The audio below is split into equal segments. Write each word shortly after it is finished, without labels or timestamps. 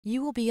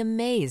You will be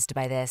amazed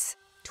by this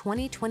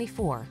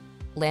 2024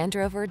 Land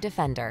Rover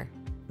Defender.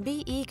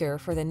 Be eager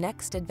for the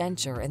next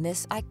adventure in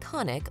this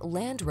iconic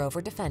Land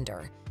Rover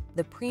Defender,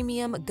 the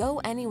premium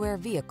go-anywhere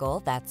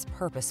vehicle that's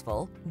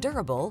purposeful,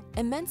 durable,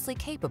 immensely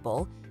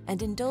capable,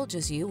 and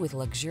indulges you with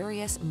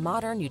luxurious,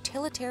 modern,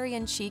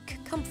 utilitarian chic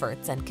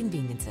comforts and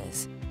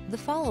conveniences. The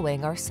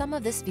following are some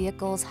of this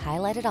vehicle's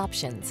highlighted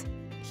options: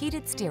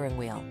 heated steering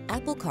wheel,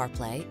 Apple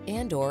CarPlay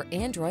and/or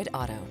Android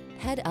Auto,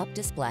 head-up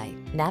display,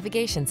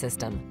 navigation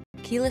system,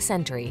 keyless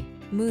entry,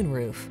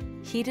 moonroof,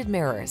 heated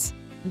mirrors,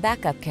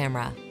 backup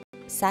camera,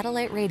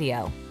 satellite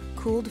radio,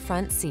 cooled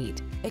front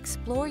seat.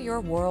 Explore your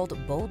world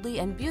boldly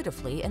and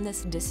beautifully in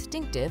this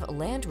distinctive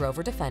Land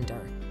Rover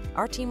Defender.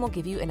 Our team will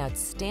give you an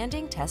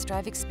outstanding test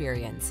drive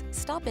experience.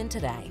 Stop in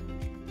today.